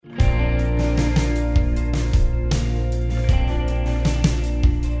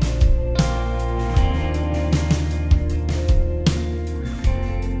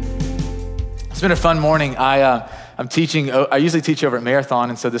It's been a fun morning. I'm teaching. I usually teach over at Marathon,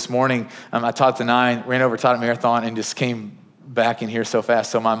 and so this morning I taught the 9, ran over, taught at Marathon, and just came back in here so fast.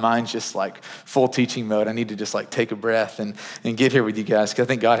 So my mind's just like full teaching mode. I need to just like take a breath and get here with you guys because I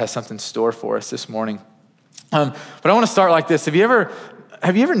think God has something in store for us this morning. But I want to start like this. Have you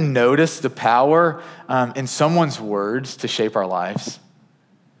ever noticed the power in someone's words to shape our lives?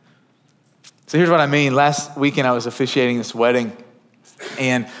 So here's what I mean. Last weekend I was officiating this wedding.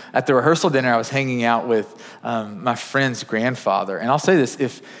 And at the rehearsal dinner, I was hanging out with my friend's grandfather. And I'll say this,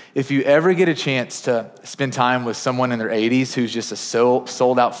 if you ever get a chance to spend time with someone in their 80s who's just a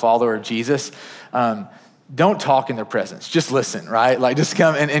sold out follower of Jesus, don't talk in their presence. Just listen, right? Like just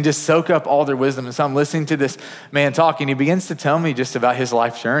come and just soak up all their wisdom. And so I'm listening to this man talk, and he begins to tell me just about his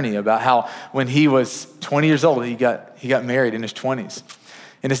life journey, about how when he was 20 years old, he got married in his 20s.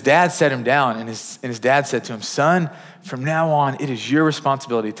 And his dad set him down, and his dad said to him, "Son, from now on, it is your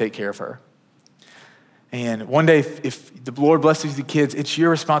responsibility to take care of her. And one day, if the Lord blesses you with kids, it's your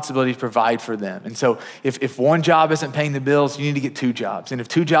responsibility to provide for them. And so if one job isn't paying the bills, you need to get 2 jobs. And if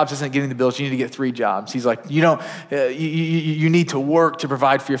 2 jobs isn't getting the bills, you need to get 3 jobs." He's like, you need to work to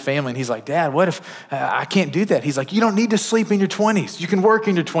provide for your family. And he's like, "Dad, what if I can't do that?" He's like, "You don't need to sleep in your 20s. You can work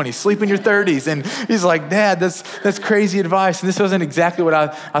in your 20s, sleep in your 30s. And he's like, "Dad, that's crazy advice." And this wasn't exactly what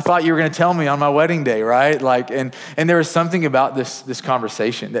I thought you were going to tell me on my wedding day, right? Like, and there was something about this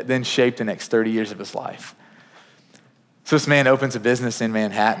conversation that then shaped the next 30 years of his life. So this man opens a business in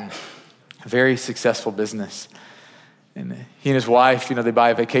Manhattan, a very successful business. And he and his wife, they buy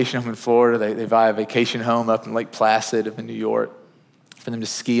a vacation home in Florida. They buy a vacation home up in Lake Placid up in New York for them to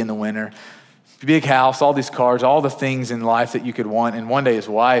ski in the winter. Big house, all these cars, all the things in life that you could want. And one day his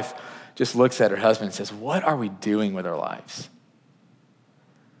wife just looks at her husband and says, "What are we doing with our lives?"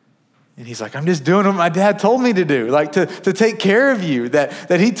 And he's like, "I'm just doing what my dad told me to do, like to take care of you,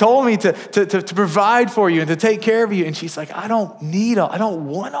 that he told me to provide for you and to take care of you." And she's like, I don't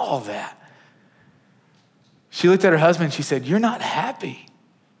want all that. She looked at her husband and she said, "You're not happy.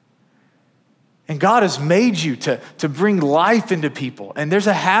 And God has made you to bring life into people. And there's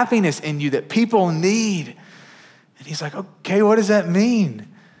a happiness in you that people need." And he's like, "Okay, what does that mean?"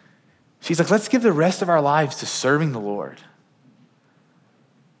 She's like, "Let's give the rest of our lives to serving the Lord."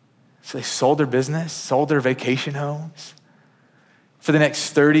 So they sold their business, sold their vacation homes. For the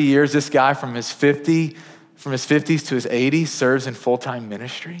next 30 years, this guy from his 50s to his 80s serves in full-time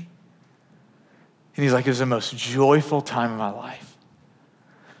ministry. And he's like, "It was the most joyful time of my life."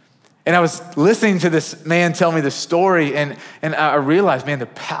 And I was listening to this man tell me this story, and I realized, man, the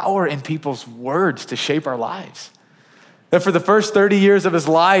power in people's words to shape our lives. That for the first 30 years of his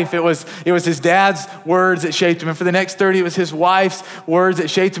life, it was his dad's words that shaped him. And for the next 30, it was his wife's words that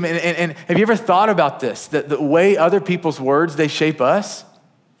shaped him. And have you ever thought about this, that the way other people's words, they shape us?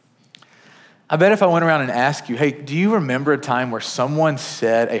 I bet if I went around and asked you, hey, do you remember a time where someone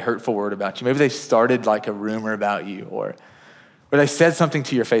said a hurtful word about you? Maybe they started like a rumor about you, or they said something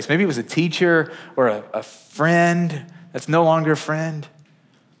to your face. Maybe it was a teacher or a friend that's no longer a friend.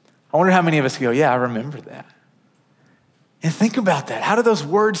 I wonder how many of us go, "Yeah, I remember that." And think about that. How do those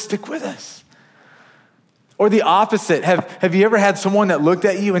words stick with us? Or the opposite. Have you ever had someone that looked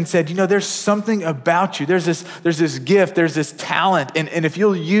at you and said, "There's something about you. There's this gift, there's this talent. And if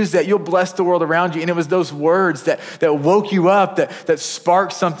you'll use that, you'll bless the world around you." And it was those words that woke you up, that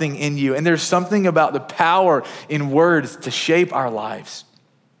sparked something in you. And there's something about the power in words to shape our lives.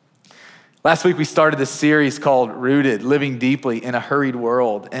 Last week we started this series called Rooted, Living Deeply in a Hurried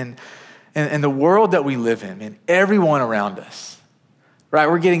World. And the world that we live in, and everyone around us, right?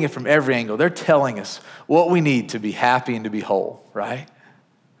 We're getting it from every angle. They're telling us what we need to be happy and to be whole, right?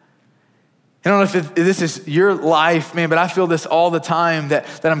 I don't know if this is your life, man, but I feel this all the time,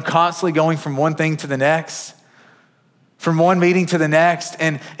 that I'm constantly going from one thing to the next, from one meeting to the next,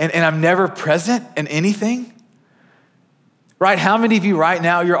 and I'm never present in anything. Right? How many of you right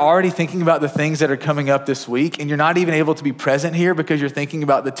now, you're already thinking about the things that are coming up this week, and you're not even able to be present here because you're thinking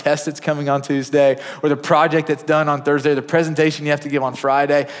about the test that's coming on Tuesday, or the project that's done on Thursday, or the presentation you have to give on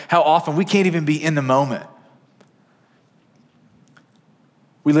Friday? How often we can't even be in the moment.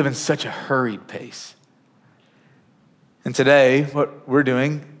 We live in such a hurried pace. And today, what we're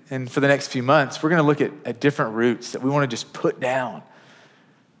doing, and for the next few months, we're going to look at different roots that we want to just put down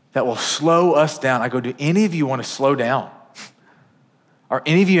that will slow us down. I go, do any of you want to slow down? Are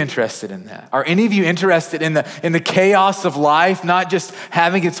any of you interested in that? Are any of you interested in the chaos of life, not just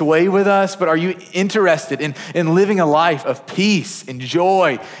having its way with us, but are you interested in living a life of peace and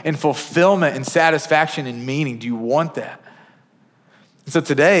joy and fulfillment and satisfaction and meaning? Do you want that? So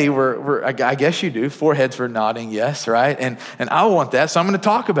today, I guess you do. Foreheads were nodding yes, right? And I want that, so I'm going to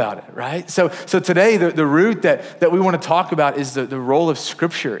talk about it, right? So today, the root that we want to talk about is the role of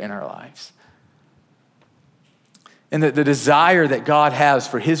Scripture in our lives. And the desire that God has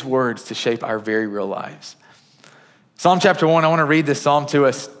for his words to shape our very real lives. Psalm chapter 1, I want to read this psalm to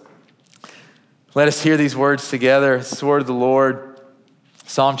us. Let us hear these words together. It's the word of the Lord.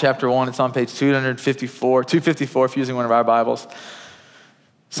 Psalm chapter 1, it's on page 254 if you're using one of our Bibles.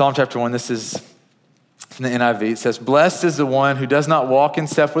 Psalm chapter 1, this is from the NIV. It says, "Blessed is the one who does not walk in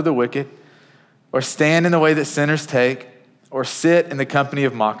step with the wicked, or stand in the way that sinners take, or sit in the company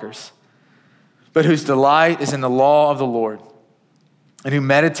of mockers, but whose delight is in the law of the Lord, and who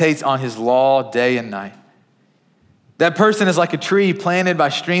meditates on his law day and night. That person is like a tree planted by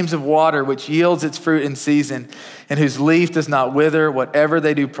streams of water, which yields its fruit in season, and whose leaf does not wither. Whatever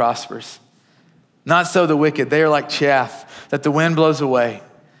they do prospers. Not so the wicked. They are like chaff that the wind blows away.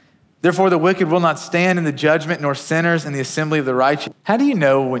 Therefore, the wicked will not stand in the judgment, nor sinners in the assembly of the righteous." How do you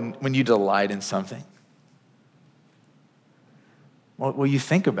know when you delight in something? Well, you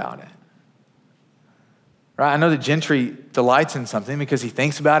think about it. Right? I know that Gentry delights in something because he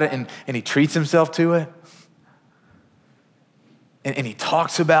thinks about it and he treats himself to it. And he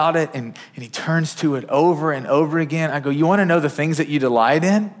talks about it and he turns to it over and over again. I go, you want to know the things that you delight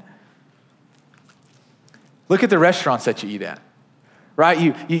in? Look at the restaurants that you eat at.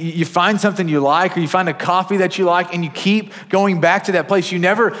 Right? You find something you like, or you find a coffee that you like, and you keep going back to that place. You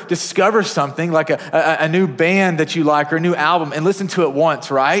never discover something like a new band that you like or a new album and listen to it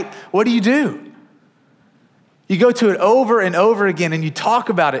once, right? What do? You go to it over and over again, and you talk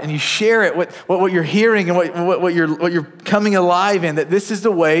about it, and you share it, what you're hearing and what you're coming alive in, that this is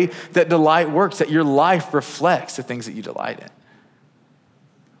the way that delight works, that your life reflects the things that you delight in.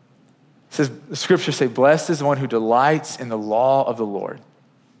 It says, the scriptures say, "Blessed is the one who delights in the law of the Lord."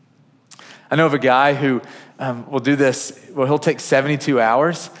 I know of a guy who will do this. Well, he'll take 72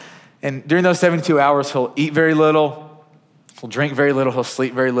 hours. And during those 72 hours, he'll eat very little. He'll drink very little. He'll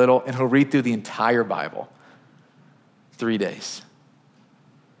sleep very little. And he'll read through the entire Bible. 3 days.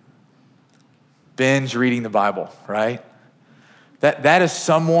 Binge reading the Bible, right? That is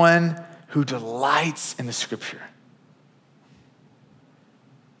someone who delights in the scripture.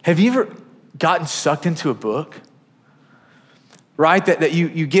 Have you ever gotten sucked into a book? Right? That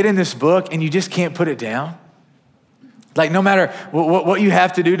you get in this book and you just can't put it down? Like no matter what you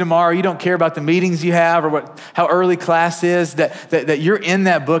have to do tomorrow, you don't care about the meetings you have or how early class is, that you're in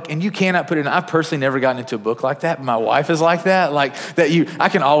that book and you cannot put it in. I've personally never gotten into a book like that. My wife is like that. Like I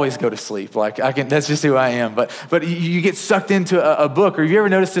can always go to sleep. That's just who I am. But you get sucked into a book. Or have you ever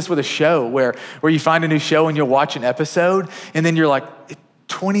noticed this with a show where you find a new show and you'll watch an episode and then you're like,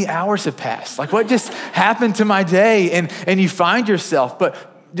 20 hours have passed. Like what just happened to my day? And you find yourself, but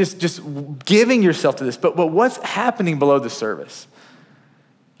just giving yourself to this. But what's happening below the surface?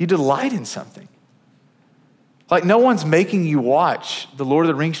 You delight in something. Like no one's making you watch the Lord of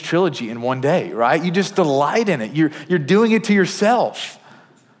the Rings trilogy in one day, right? You just delight in it. You're doing it to yourself.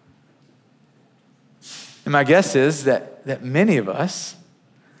 And my guess is that many of us,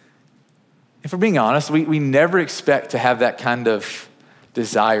 if we're being honest, we never expect to have that kind of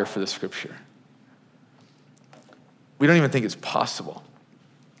desire for the scripture. We don't even think it's possible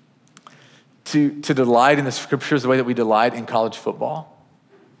to delight in the scriptures the way that we delight in college football.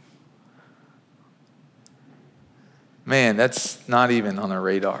 Man, that's not even on our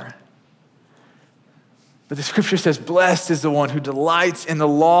radar. But the scripture says, "Blessed is the one who delights in the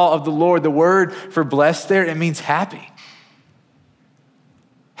law of the Lord." The word for blessed there, it means happy.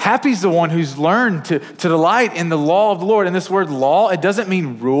 Happy is the one who's learned to delight in the law of the Lord. And this word law, it doesn't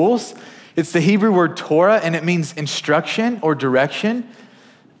mean rules. It's the Hebrew word Torah, and it means instruction or direction.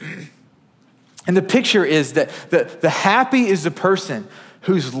 And the picture is that the happy is the person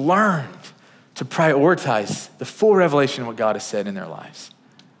who's learned to prioritize the full revelation of what God has said in their lives.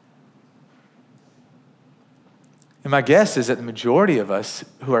 And my guess is that the majority of us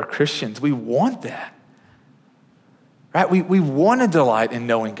who are Christians, we want that. Right? We want to delight in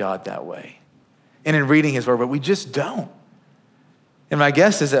knowing God that way and in reading his word, but we just don't. And my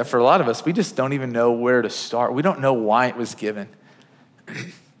guess is that for a lot of us, we just don't even know where to start. We don't know why it was given.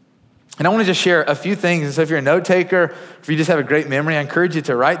 And I want to just share a few things. And so if you're a note taker, if you just have a great memory, I encourage you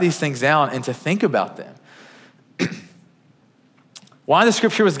to write these things down and to think about them. Why the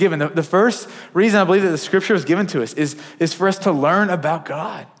scripture was given. The first reason I believe that the scripture was given to us is for us to learn about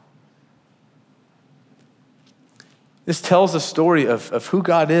God. This tells the story of who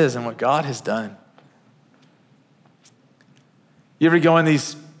God is and what God has done. You ever go in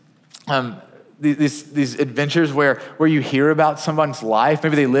these these adventures where you hear about someone's life.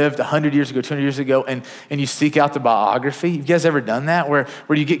 Maybe they lived 100 years ago, 200 years ago, and you seek out the biography. You guys ever done that, where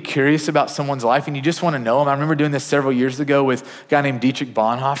you get curious about someone's life and you just want to know them? I remember doing this several years ago with a guy named Dietrich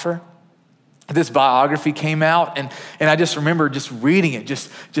Bonhoeffer. This biography came out, and I just remember just reading it,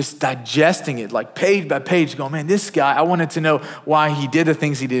 just digesting it, like page by page, going, man, this guy, I wanted to know why he did the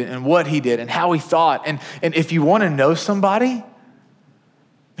things he did and what he did and how he thought. And if you want to know somebody,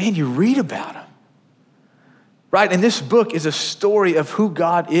 man, you read about him. Right? And this book is a story of who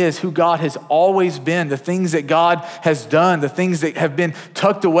God is, who God has always been, the things that God has done, the things that have been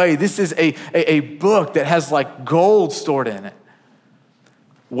tucked away. This is a book that has like gold stored in it,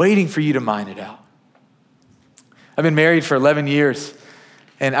 waiting for you to mine it out. I've been married for 11 years.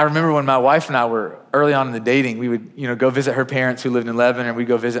 And I remember when my wife and I were early on in the dating, we would, go visit her parents who lived in Lebanon, and we'd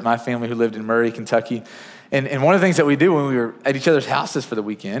go visit my family who lived in Murray, Kentucky. And one of the things that we do when we were at each other's houses for the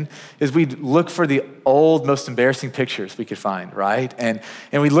weekend is we'd look for the old, most embarrassing pictures we could find, right? And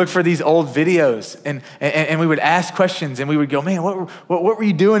we'd look for these old videos, and we would ask questions, and we would go, man, what were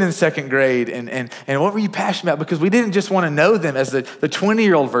you doing in second grade? And what were you passionate about? Because we didn't just want to know them as the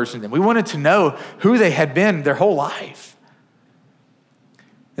 20-year-old version of them. We wanted to know who they had been their whole life.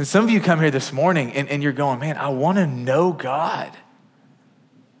 And some of you come here this morning, and you're going, man, I want to know God.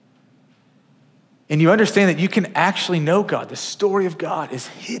 And you understand that you can actually know God. The story of God is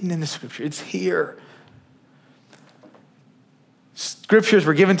hidden in the scripture. It's here. Scriptures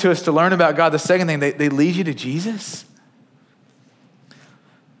were given to us to learn about God. The second thing, they lead you to Jesus.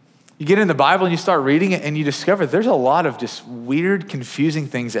 You get in the Bible and you start reading it and you discover there's a lot of just weird, confusing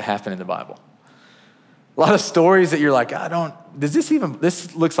things that happen in the Bible. A lot of stories that you're like,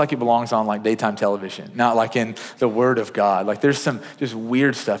 this looks like it belongs on like daytime television, not like in the Word of God. Like there's some just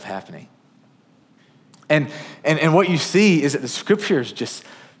weird stuff happening. And what you see is that the scriptures just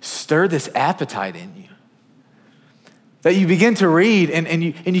stir this appetite in you. That you begin to read and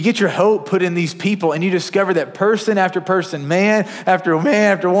you get your hope put in these people, and you discover that person after person, man after woman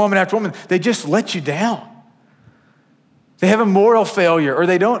after woman, they just let you down. They have a moral failure, or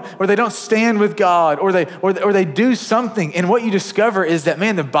they don't stand with God, or they do something. And what you discover is that,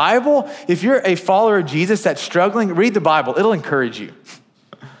 man, the Bible, if you're a follower of Jesus that's struggling, read the Bible. It'll encourage you.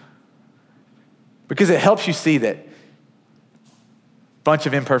 Because it helps you see that a bunch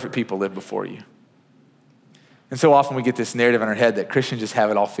of imperfect people live before you. And so often we get this narrative in our head that Christians just have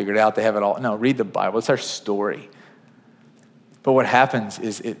it all figured out. They have it all. No, read the Bible. It's our story. But what happens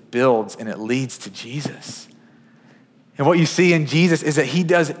is it builds and it leads to Jesus. And what you see in Jesus is that he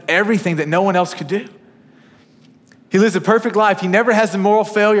does everything that no one else could do. He lives a perfect life. He never has a moral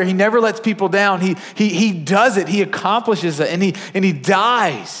failure. He never lets people down. He does it. He accomplishes it, and he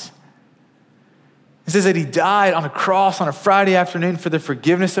dies. It says that he died on a cross on a Friday afternoon for the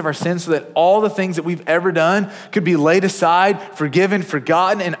forgiveness of our sins, so that all the things that we've ever done could be laid aside, forgiven,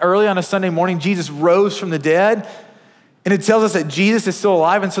 forgotten. And early on a Sunday morning, Jesus rose from the dead. And it tells us that Jesus is still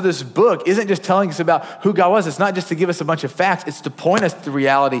alive. And so this book isn't just telling us about who God was. It's not just to give us a bunch of facts. It's to point us to the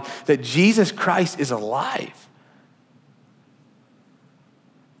reality that Jesus Christ is alive.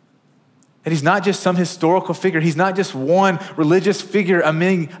 That he's not just some historical figure. He's not just one religious figure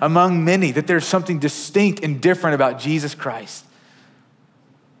among many. That there's something distinct and different about Jesus Christ.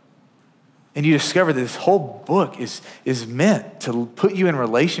 And you discover that this whole book is meant to put you in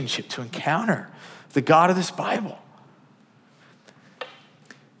relationship, to encounter the God of this Bible.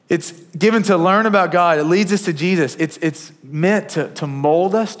 It's given to learn about God. It leads us to Jesus. It's meant to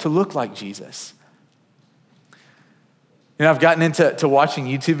mold us to look like Jesus. I've gotten into watching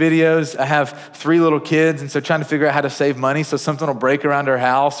YouTube videos. I have 3 little kids, and so trying to figure out how to save money. So something will break around our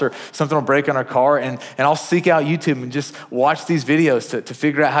house or something will break on our car, and I'll seek out YouTube and just watch these videos to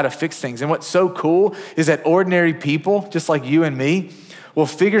figure out how to fix things. And what's so cool is that ordinary people, just like you and me, will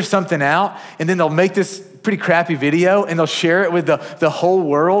figure something out, and then they'll make this pretty crappy video, and they'll share it with the whole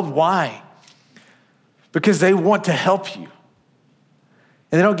world. Why? Because they want to help you,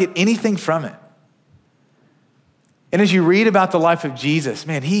 and they don't get anything from it. And as you read about the life of Jesus,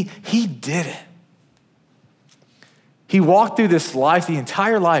 man, he did it. He walked through this life, the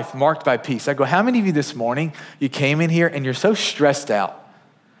entire life, marked by peace. I go, how many of you this morning, you came in here and you're so stressed out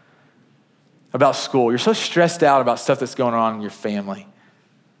about school? You're so stressed out about stuff that's going on in your family.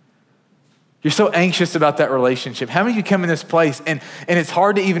 You're so anxious about that relationship. How many of you come in this place and it's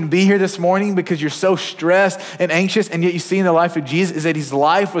hard to even be here this morning because you're so stressed and anxious, and yet you see in the life of Jesus is that his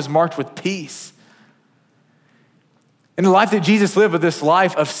life was marked with peace. And the life that Jesus lived was this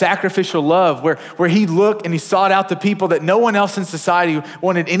life of sacrificial love where he looked and he sought out the people that no one else in society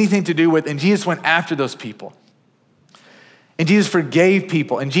wanted anything to do with, and Jesus went after those people. And Jesus forgave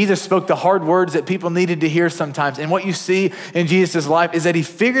people. And Jesus spoke the hard words that people needed to hear sometimes. And what you see in Jesus' life is that he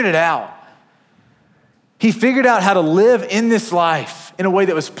figured it out. He figured out how to live in this life in a way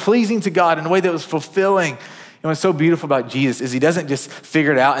that was pleasing to God, in a way that was fulfilling. And what's so beautiful about Jesus is he doesn't just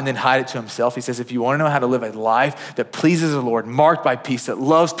figure it out and then hide it to himself. He says, if you want to know how to live a life that pleases the Lord, marked by peace, that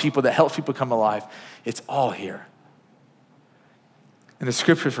loves people, that helps people come alive, it's all here. And the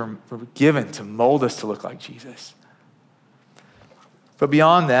scriptures were given to mold us to look like Jesus. But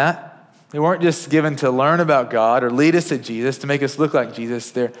beyond that, they weren't just given to learn about God or lead us to Jesus, to make us look like Jesus.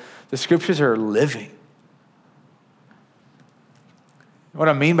 The scriptures are living. What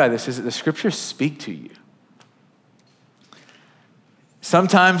I mean by this is that the scriptures speak to you.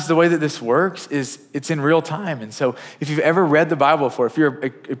 Sometimes the way that this works is it's in real time. And so if you've ever read the Bible before, if you're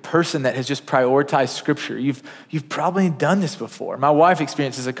a person that has just prioritized scripture, you've probably done this before. My wife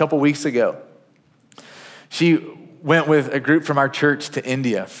experienced this a couple weeks ago. She went with a group from our church to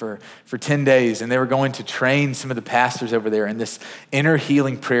India for 10 days, and they were going to train some of the pastors over there in this inner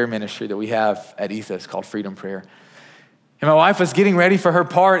healing prayer ministry that we have at Ethos called Freedom Prayer. And my wife was getting ready for her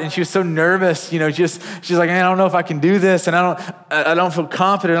part, and she was so nervous, she's like, man, I don't know if I can do this, and I don't feel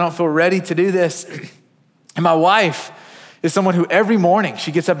confident, I don't feel ready to do this. And my wife is someone who every morning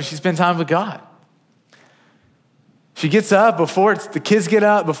she gets up and she spends time with God. She gets up before the kids get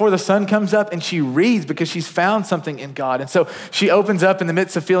up, before the sun comes up, and she reads because she's found something in God. And so she opens up in the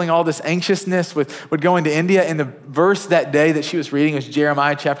midst of feeling all this anxiousness with going to India. And the verse that day that she was reading was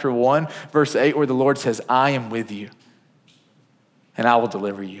Jeremiah chapter 1, verse 8, where the Lord says, I am with you, and I will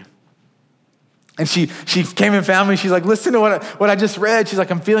deliver you. And she came and found me. She's like, listen to what I just read. She's like,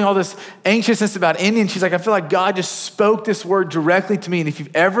 I'm feeling all this anxiousness about India. And she's like, I feel like God just spoke this word directly to me. And if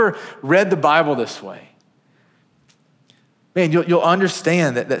you've ever read the Bible this way, man, you'll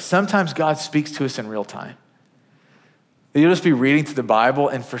understand that sometimes God speaks to us in real time. That you'll just be reading through the Bible,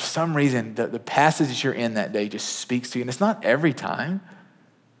 and for some reason, the passage that you're in that day just speaks to you. And it's not every time.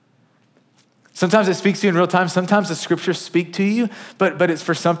 Sometimes it speaks to you in real time. Sometimes the scriptures speak to you, but it's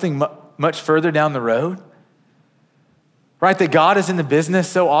for something much further down the road. Right? That God is in the business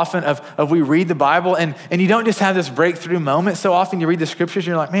so often of we read the Bible, and you don't just have this breakthrough moment. So often you read the scriptures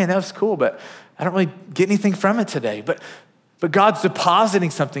and you're like, man, that was cool, but I don't really get anything from it today. But God's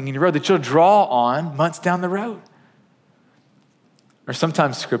depositing something in your road that you'll draw on months down the road. Or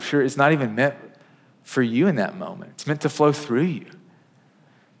sometimes scripture is not even meant for you in that moment. It's meant to flow through you.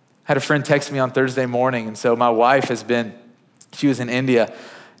 I had a friend text me on Thursday morning, and so my wife she was in India,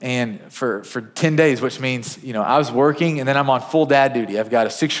 and for 10 days, which means, I was working and then I'm on full dad duty. I've got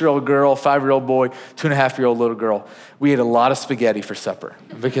a 6-year-old girl, 5-year-old boy, 2.5-year-old little girl. We ate a lot of spaghetti for supper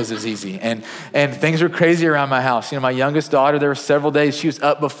because it was easy. And things were crazy around my house. My youngest daughter, there were several days she was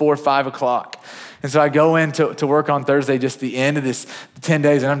up before 5 o'clock. And so I go in to work on Thursday, just the end of this 10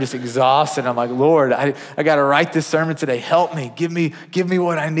 days, and I'm just exhausted. I'm like, Lord, I got to write this sermon today. Help me. Give me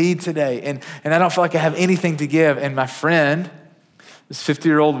what I need today. And I don't feel like I have anything to give. And my friend, this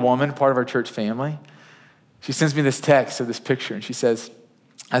 50-year-old woman, part of our church family, she sends me this text of this picture, and she says,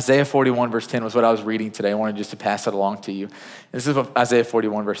 Isaiah 41 verse 10 was what I was reading today. I wanted just to pass it along to you. This is what Isaiah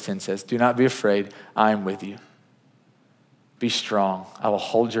 41 verse 10 says. Do not be afraid. I am with you. Be strong. I will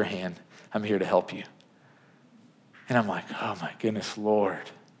hold your hand. I'm here to help you. And I'm like, oh my goodness,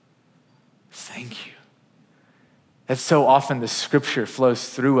 Lord, thank you. That so often the scripture flows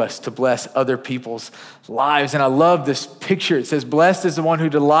through us to bless other people's lives. And I love this picture. It says, blessed is the one who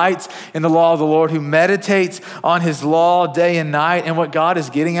delights in the law of the Lord, who meditates on his law day and night. And what God is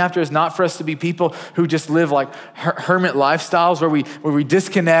getting after is not for us to be people who just live like hermit lifestyles where we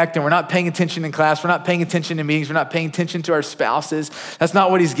disconnect and we're not paying attention in class, we're not paying attention in meetings, we're not paying attention to our spouses. That's not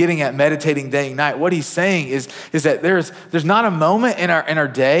what he's getting at meditating day and night. What he's saying is that there's not a moment in our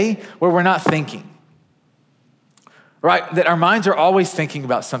day where we're not thinking. Right? That our minds are always thinking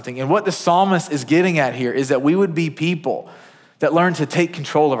about something. And what the psalmist is getting at here is that we would be people that learn to take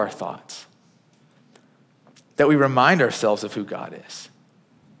control of our thoughts. That we remind ourselves of who God is.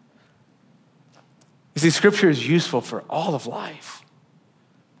 You see, scripture is useful for all of life.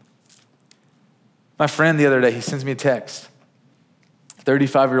 My friend the other day, he sends me a text.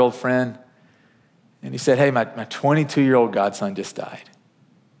 35-year-old friend. And he said, hey, my 22-year-old godson just died.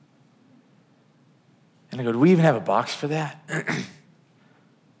 And I go, do we even have a box for that?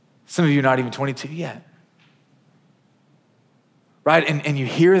 Some of you are not even 22 yet. Right? And you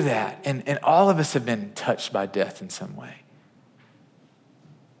hear that, and all of us have been touched by death in some way.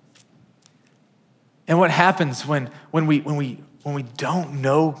 And what happens when we don't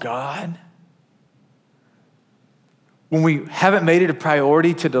know God? when we haven't made it a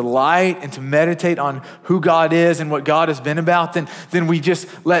priority to delight and to meditate on who God is and what God has been about, then we just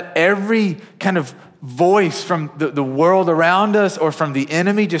let every kind of voice from the world around us or from the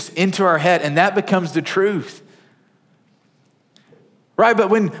enemy just enter our head, and that becomes the truth. Right? But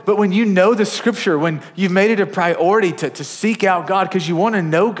when you know the scripture, when you've made it a priority to seek out God because you want to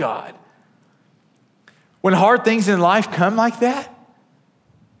know God, when hard things in life come like that,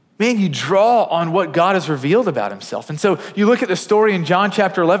 man, you draw on what God has revealed about himself. And so you look at the story in John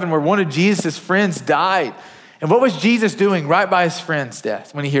chapter 11 where one of Jesus' friends died. And what was Jesus doing right by his friend's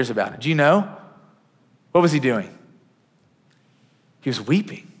death when he hears about it? Do you know? What was he doing? He was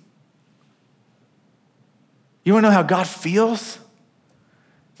weeping. You want to know how God feels?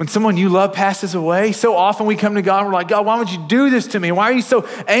 When someone you love passes away, so often we come to God and we're like, God, why would you do this to me? Why are you so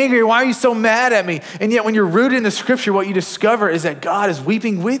angry? Why are you so mad at me? And yet when you're rooted in the scripture, what you discover is that God is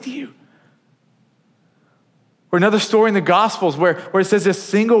weeping with you. Or another story in the Gospels where it says this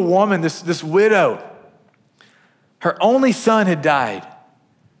single woman, this widow, her only son had died.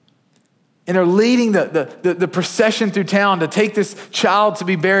 And they're leading the procession through town to take this child to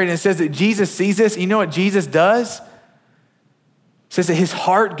be buried. And it says that Jesus sees this. You know what Jesus does? It says that his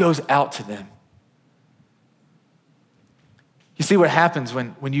heart goes out to them. You see what happens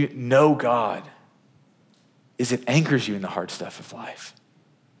when you know God is it anchors you in the hard stuff of life.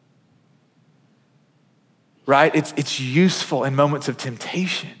 Right? It's useful in moments of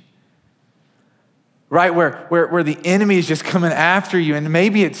temptation. Right? Where the enemy is just coming after you, and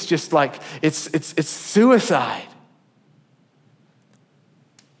maybe it's just like it's suicide.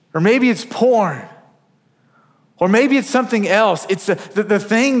 Or maybe it's porn. Or maybe it's something else. It's the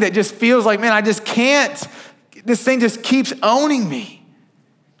thing that just feels like, man, I just can't. This thing just keeps owning me.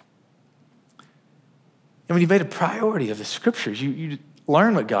 And when you've made a priority of the scriptures, you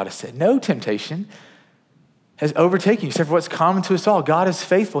learn what God has said. No temptation has overtaken you except for what's common to us all. God is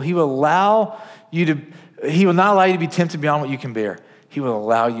faithful. He will not allow you to be tempted beyond what you can bear. He will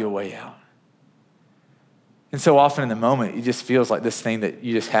allow you a way out. And so often in the moment, it just feels like this thing that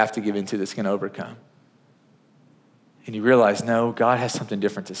you just have to give into that's going to overcome. And you realize, no, God has something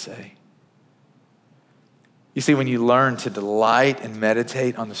different to say. You see, when you learn to delight and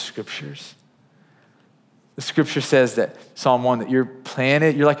meditate on the scriptures, the scripture says that, Psalm 1, that you're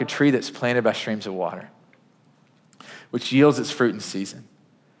like a tree that's planted by streams of water, which yields its fruit in season,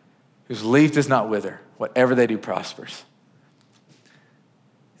 whose leaf does not wither, whatever they do prospers.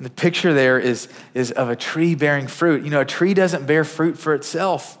 And the picture there is of a tree bearing fruit. You know, a tree doesn't bear fruit for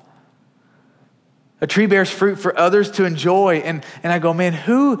itself. A tree bears fruit for others to enjoy. And I go, man,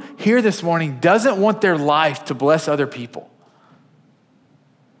 who here this morning doesn't want their life to bless other people?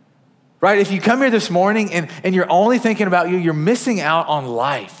 Right? If you come here this morning and you're only thinking about you, you're missing out on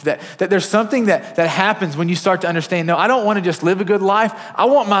life. That there's something that happens when you start to understand, no, I don't want to just live a good life. I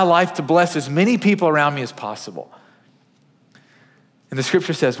want my life to bless as many people around me as possible. And the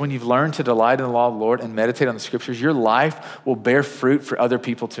scripture says, when you've learned to delight in the law of the Lord and meditate on the scriptures, your life will bear fruit for other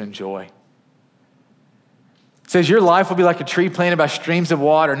people to enjoy. It says your life will be like a tree planted by streams of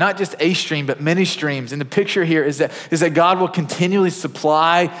water, not just a stream, but many streams. And the picture here is that God will continually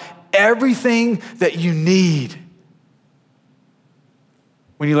supply everything that you need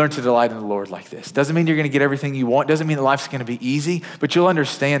when you learn to delight in the Lord like this. Doesn't mean you're going to get everything you want. Doesn't mean that life's going to be easy, but you'll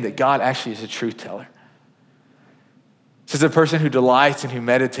understand that God actually is a truth teller. It says a person who delights and who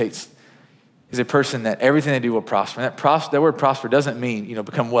meditates is a person that everything they do will prosper. And that word prosper doesn't mean,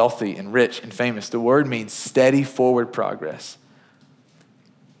 become wealthy and rich and famous. The word means steady forward progress.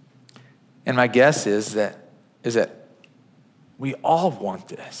 And my guess is that we all want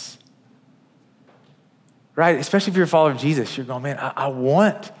this. Right? Especially if you're a follower of Jesus, you're going, man, I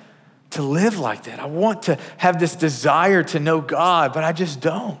want to live like that. I want to have this desire to know God, but I just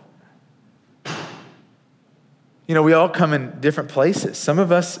don't. We all come in different places. Some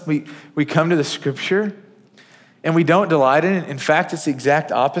of us, we come to the scripture and we don't delight in it. In fact, it's the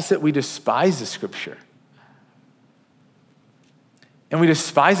exact opposite. We despise the scripture. And we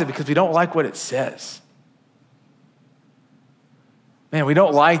despise it because we don't like what it says. Man, we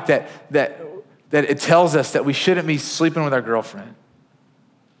don't like that it tells us that we shouldn't be sleeping with our girlfriend.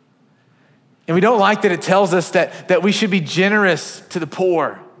 And we don't like that it tells us that we should be generous to the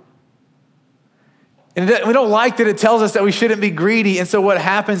poor. And we don't like that it tells us that we shouldn't be greedy. And so what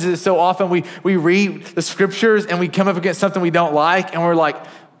happens is so often we read the scriptures and we come up against something we don't like and we're like,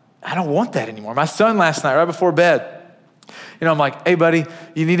 I don't want that anymore. My son last night, right before bed, I'm like, hey, buddy,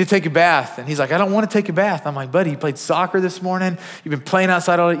 you need to take a bath. And he's like, I don't want to take a bath. I'm like, buddy, you played soccer this morning. You've been playing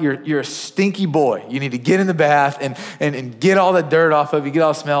outside all day. You're a stinky boy. You need to get in the bath and get all the dirt off of you, get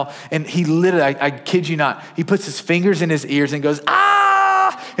all the smell. And he literally, I kid you not, he puts his fingers in his ears and goes,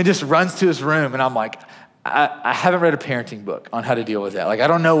 ah, and just runs to his room. And I'm like, I haven't read a parenting book on how to deal with that. Like, I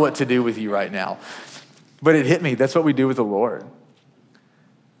don't know what to do with you right now. But it hit me. That's what we do with the Lord.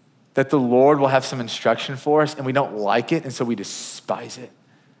 That the Lord will have some instruction for us and we don't like it, and so we despise it.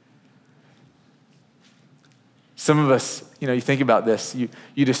 Some of us, you think about this,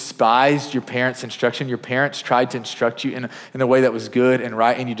 you despised your parents' instruction. Your parents tried to instruct you in a way that was good and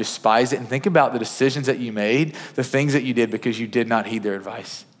right, and you despised it. And think about the decisions that you made, the things that you did because you did not heed their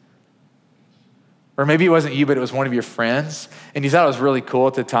advice. Or maybe it wasn't you, but it was one of your friends, and you thought it was really cool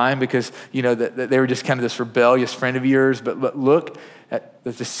at the time because, that they were just kind of this rebellious friend of yours, but look at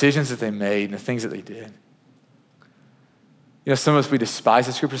the decisions that they made and the things that they did. Some of us, we despise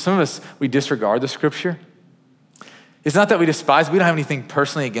the scripture. Some of us, we disregard the scripture. It's not that we despise, we don't have anything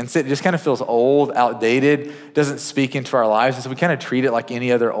personally against it. It just kind of feels old, outdated, doesn't speak into our lives, and so we kind of treat it like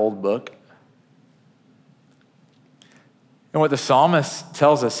any other old book. And what the psalmist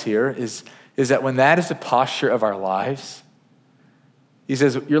tells us here is that when that is the posture of our lives, he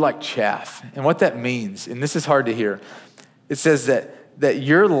says, you're like chaff. And what that means, and this is hard to hear, it says that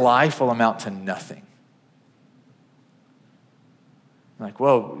your life will amount to nothing. I'm like,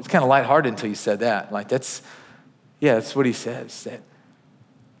 whoa, it's kind of lighthearted until you said that. Like, that's what he says,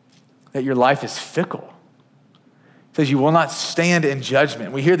 that your life is fickle. It says you will not stand in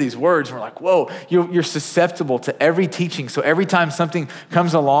judgment. We hear these words and we're like, whoa, you're susceptible to every teaching. So every time something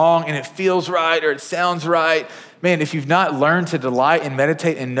comes along and it feels right or it sounds right, man, if you've not learned to delight and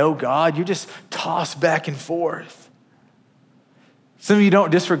meditate and know God, you're just tossed back and forth. Some of you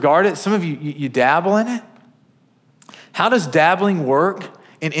don't disregard it. Some of you dabble in it. How does dabbling work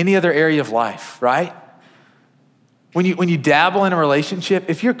in any other area of life, right? When you dabble in a relationship,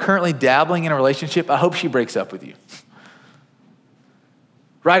 if you're currently dabbling in a relationship, I hope she breaks up with you.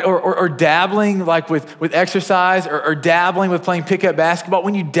 Right? Or dabbling like with exercise or dabbling with playing pickup basketball.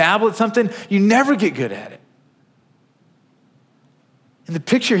 When you dabble at something, you never get good at it. And the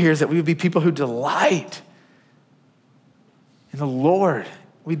picture here is that we would be people who delight in the Lord.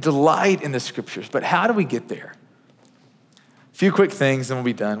 We delight in the scriptures. But how do we get there? A few quick things and we'll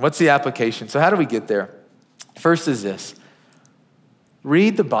be done. What's the application? So how do we get there? First is this.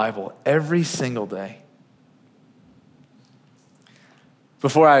 Read the Bible every single day.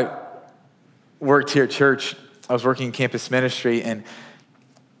 Before I worked here at church, I was working in campus ministry, and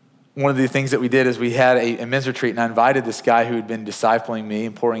one of the things that we did is we had a men's retreat, and I invited this guy who had been discipling me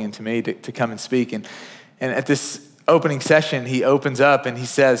and pouring into me to come and speak. And at this opening session, he opens up and he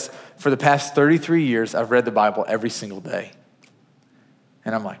says, for the past 33 years, I've read the Bible every single day.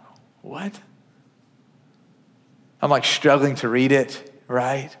 And I'm like, what? I'm like struggling to read it,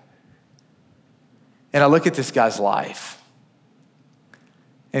 right? And I look at this guy's life.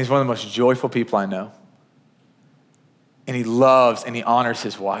 And he's one of the most joyful people I know. And he loves and he honors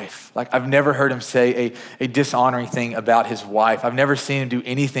his wife. Like, I've never heard him say a dishonoring thing about his wife. I've never seen him do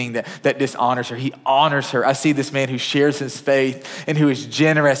anything that dishonors her. He honors her. I see this man who shares his faith and who is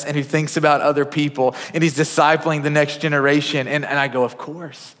generous and who thinks about other people, and he's discipling the next generation. And I go, of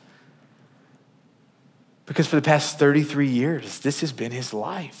course. Because for the past 33 years, this has been his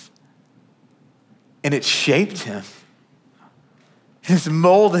life. And it shaped him. It's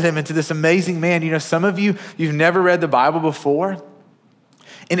molded him into this amazing man. Some of you, you've never read the Bible before,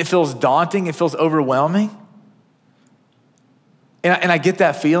 and it feels daunting, it feels overwhelming. And I get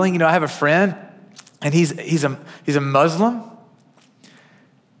that feeling. I have a friend, and he's a Muslim,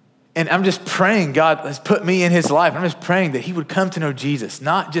 and I'm just praying God has put me in his life. I'm just praying that he would come to know Jesus,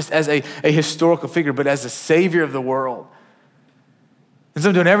 not just as a historical figure, but as the Savior of the world. And so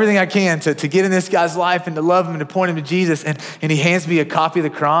I'm doing everything I can to get in this guy's life and to love him and to point him to Jesus. And he hands me a copy of the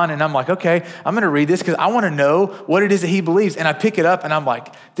Quran, and I'm like, okay, I'm going to read this because I want to know what it is that he believes. And I pick it up and I'm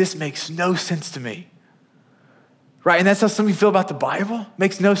like, this makes no sense to me. Right? And that's how some of you feel about the Bible.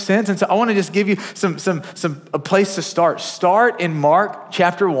 Makes no sense. And so I want to just give you a place to start. Start in Mark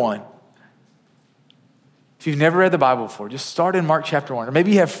chapter 1. If you've never read the Bible before, just start in Mark chapter 1. Or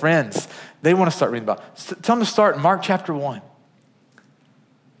maybe you have friends, they want to start reading the Bible. Tell them to start in Mark chapter 1.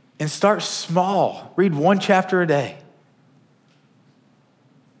 And start small. Read one chapter a day.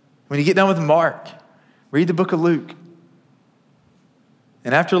 When you get done with Mark, read the book of Luke.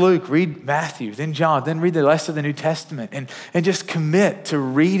 And after Luke, read Matthew, then John, then read the rest of the New Testament. And just commit to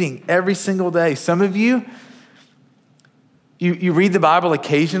reading every single day. Some of you read the Bible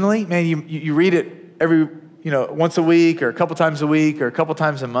occasionally. Man, you read it every once a week or a couple times a week or a couple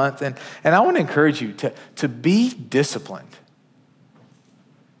times a month. And I want to encourage you to be disciplined.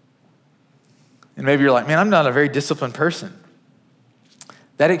 And maybe you're like, man, I'm not a very disciplined person.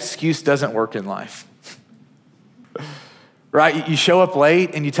 That excuse doesn't work in life. Right? You show up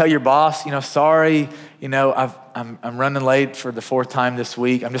late and you tell your boss, sorry, I'm running late for the fourth time this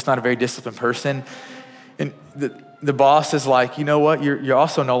week. I'm just not a very disciplined person. And the boss is like, you know what? You're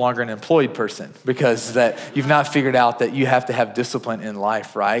also no longer an employed person because that you've not figured out that you have to have discipline in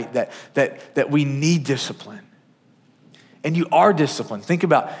life, right? That we need discipline. And you are disciplined. Think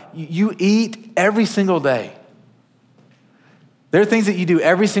about, you eat every single day. There are things that you do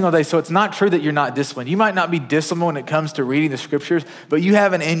every single day, so it's not true that you're not disciplined. You might not be disciplined when it comes to reading the scriptures, but you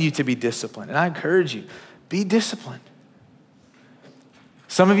have it in you to be disciplined. And I encourage you, be disciplined.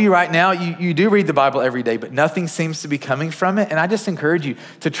 Some of you right now, you do read the Bible every day, but nothing seems to be coming from it. And I just encourage you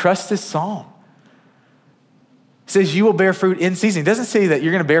to trust this psalm. It says you will bear fruit in season. It doesn't say that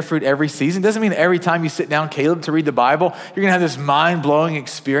you're going to bear fruit every season. It doesn't mean that every time you sit down, Caleb, to read the Bible, you're going to have this mind-blowing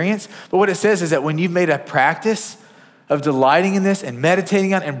experience. But what it says is that when you've made a practice of delighting in this and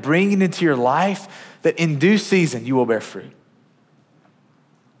meditating on it and bringing it into your life, that in due season you will bear fruit.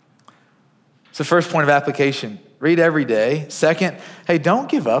 So first point of application, read every day. Second, hey, don't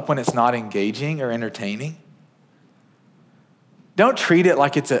give up when it's not engaging or entertaining. Don't treat it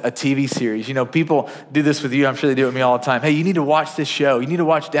like it's a TV series. People do this with you. I'm sure they do it with me all the time. Hey, you need to watch this show. You need to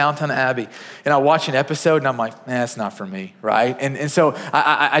watch Downton Abbey. And I watch an episode and I'm like, it's not for me, right? And so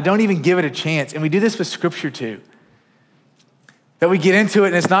I don't even give it a chance. And we do this with scripture too. That we get into it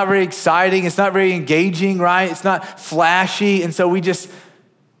and it's not very exciting. It's not very engaging, right? It's not flashy. And so we just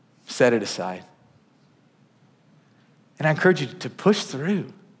set it aside. And I encourage you to push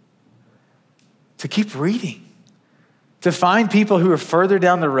through, to keep reading, to find people who are further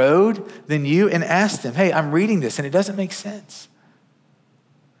down the road than you and ask them, hey, I'm reading this and it doesn't make sense.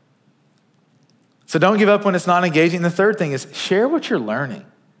 So don't give up when it's not engaging. The third thing is share what you're learning.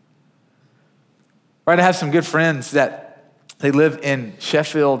 Right, I have some good friends that they live in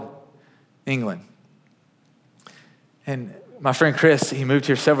Sheffield, England. And my friend Chris, he moved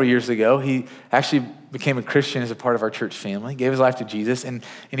here several years ago. He actually became a Christian as a part of our church family, gave his life to Jesus, and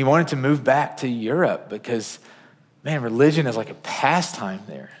he wanted to move back to Europe because, man, religion is like a pastime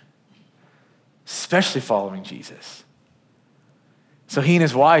there, especially following Jesus. So he and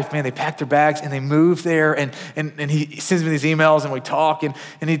his wife, man, they packed their bags and they moved there, and he sends me these emails and we talk, and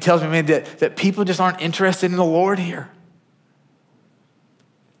he tells me, man, that people just aren't interested in the Lord here.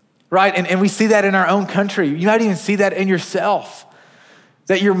 Right, and we see that in our own country. You might even see that in yourself.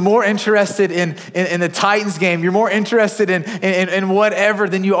 That you're more interested in the Titans game. You're more interested in whatever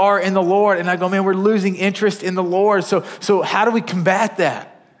than you are in the Lord. And I go, man, we're losing interest in the Lord. So how do we combat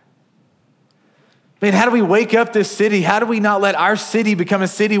that? Man, how do we wake up this city? How do we not let our city become a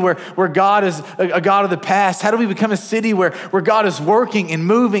city where God is a God of the past? How do we become a city where God is working and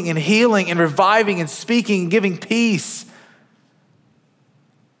moving and healing and reviving and speaking and giving peace?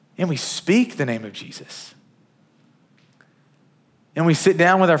 And we speak the name of Jesus. And we sit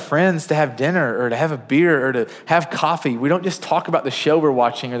down with our friends to have dinner or to have a beer or to have coffee. We don't just talk about the show we're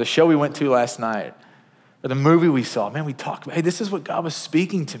watching or the show we went to last night or the movie we saw. Man, we talk about, hey, this is what God was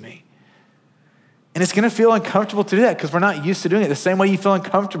speaking to me. And it's going to feel uncomfortable to do that because we're not used to doing it. The same way you feel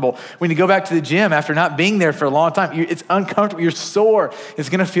uncomfortable when you go back to the gym after not being there for a long time. It's uncomfortable. You're sore. It's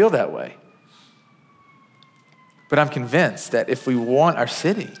going to feel that way. But I'm convinced that if we want our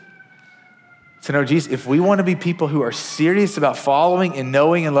city to know Jesus, if we want to be people who are serious about following and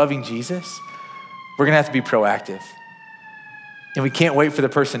knowing and loving Jesus, we're going to have to be proactive. And we can't wait for the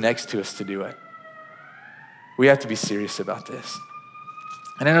person next to us to do it. We have to be serious about this.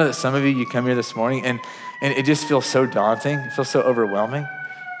 And I know that some of you come here this morning and it just feels so daunting. It feels so overwhelming.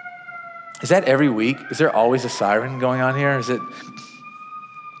 Is that every week? Is there always a siren going on here? Is it?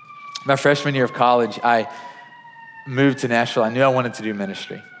 My freshman year of college, I moved to Nashville. I knew I wanted to do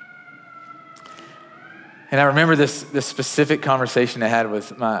ministry. And I remember this specific conversation I had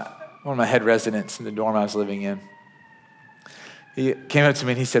with one of my head residents in the dorm I was living in. He came up to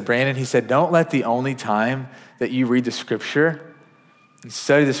me and he said, Brandon, he said, don't let the only time that you read the scripture and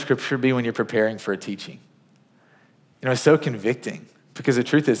study the scripture be when you're preparing for a teaching. It's so convicting because the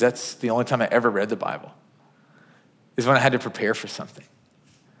truth is that's the only time I ever read the Bible is when I had to prepare for something.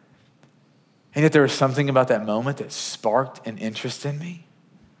 And yet there was something about that moment that sparked an interest in me.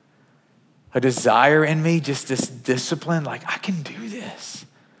 A desire in me, just this discipline, like I can do this.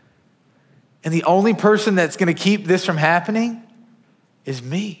 And the only person that's going to keep this from happening is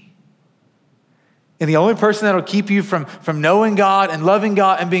me. And the only person that'll keep you from knowing God and loving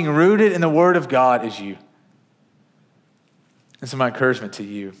God and being rooted in the word of God is you. And so my encouragement to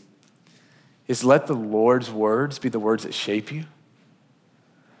you is let the Lord's words be the words that shape you.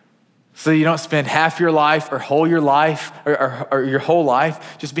 So you don't spend half your life or whole your life or your whole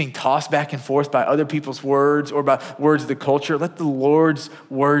life just being tossed back and forth by other people's words or by words of the culture. Let the Lord's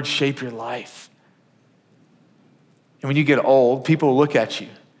words shape your life. And when you get old, people will look at you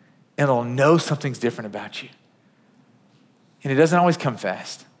and they'll know something's different about you. And it doesn't always come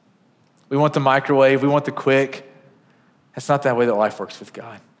fast. We want the microwave, we want the quick. That's not that way that life works with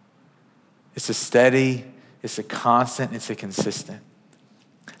God. It's a steady, it's a constant, it's a consistent.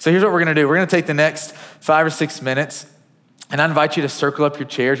 So here's what we're gonna do. We're gonna take the next 5 or 6 minutes, and I invite you to circle up your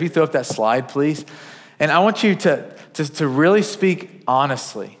chairs. Will you throw up that slide, please? And I want you to really speak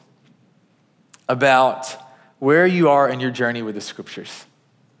honestly about where you are in your journey with the scriptures.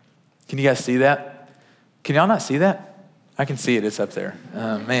 Can you guys see that? Can y'all not see that? I can see it, it's up there.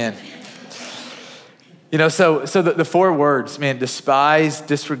 Man. You know, so the 4 words, man, despise,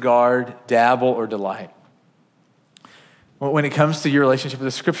 disregard, dabble, or delight. When it comes to your relationship with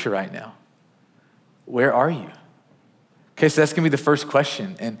the scripture right now, where are you? Okay, so that's gonna be the first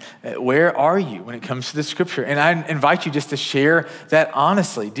question. And where are you when it comes to the scripture? And I invite you just to share that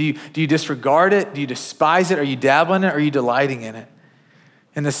honestly. Do you disregard it? Do you despise it? Are you dabbling in it? Are you delighting in it?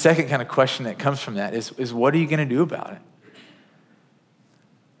 And the second kind of question that comes from that is what are you gonna do about it?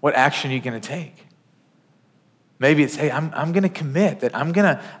 What action are you gonna take? Maybe it's, hey, I'm gonna commit that I'm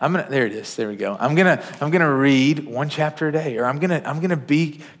gonna, there it is, there we go. I'm gonna read 1 chapter a day, or I'm gonna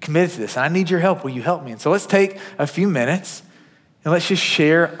be committed to this, and I need your help. Will you help me? And so let's take a few minutes and let's just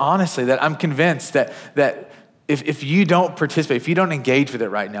share honestly that I'm convinced that if you don't participate, if you don't engage with it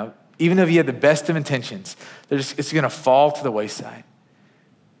right now, even if you have the best of intentions, it's gonna fall to the wayside.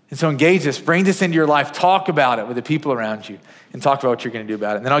 And so engage this, bring this into your life, talk about it with the people around you, and talk about what you're gonna do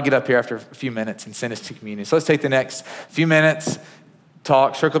about it. And then I'll get up here after a few minutes and send us to communion. So let's take the next few minutes,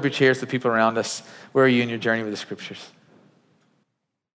 talk, circle up your chairs to the people around us. Where are you in your journey with the scriptures?